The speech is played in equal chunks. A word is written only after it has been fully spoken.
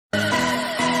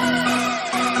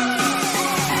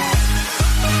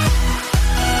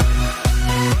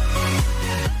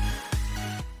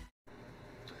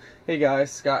Hey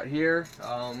guys, Scott here.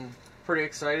 Pretty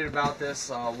excited about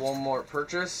this Walmart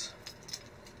purchase.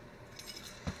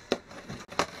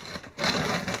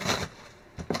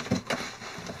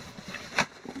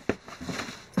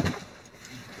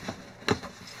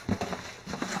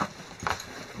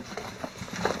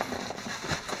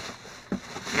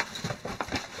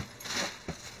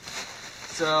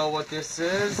 So what this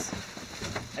is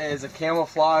a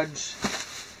camouflage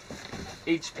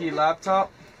HP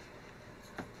laptop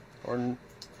or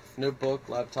notebook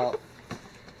laptop.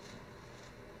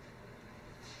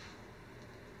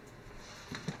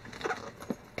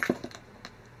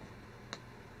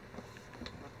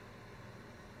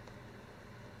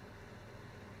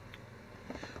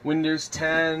 Windows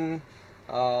 10,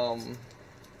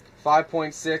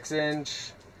 5.6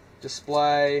 inch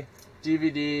display,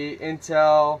 DVD,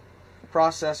 Intel,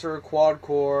 processor, quad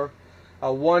core,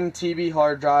 1 TB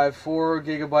hard drive, 4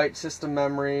 GB system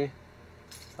memory,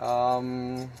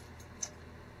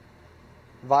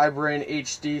 vibrant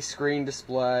HD screen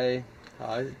display.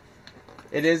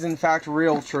 It is in fact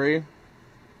Realtree.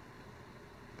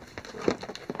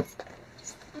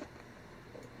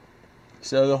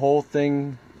 So the whole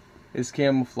thing is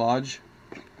camouflage.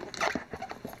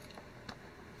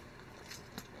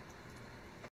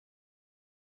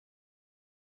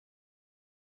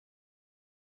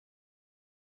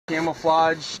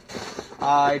 Camouflage,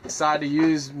 I decided to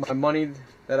use my money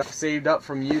that I've saved up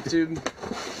from YouTube.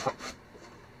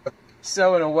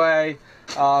 So in a way,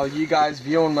 you guys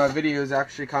viewing my videos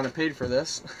actually kind of paid for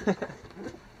this.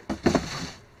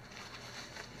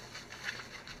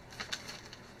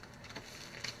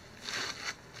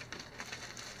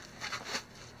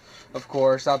 Of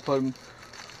course, I put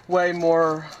way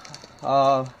more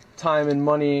time and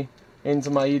money into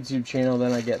my YouTube channel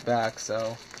than I get back,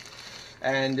 so.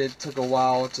 And it took a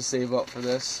while to save up for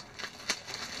this.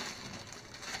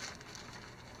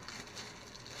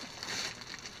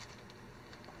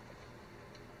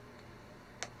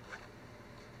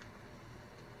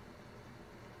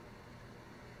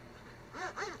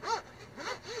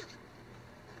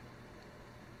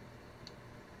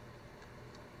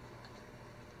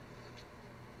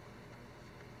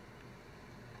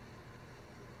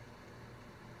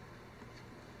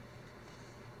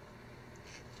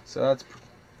 So that's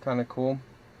kind of cool.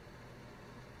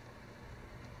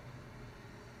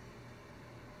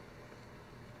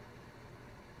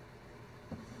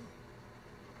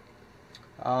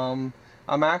 I'm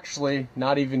actually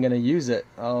not even going to use it.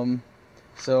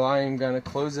 So I'm going to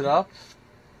close it up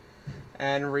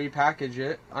and repackage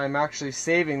it. I'm actually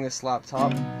saving this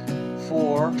laptop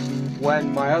for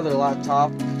when my other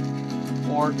laptop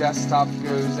or desktop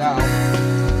goes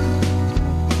out.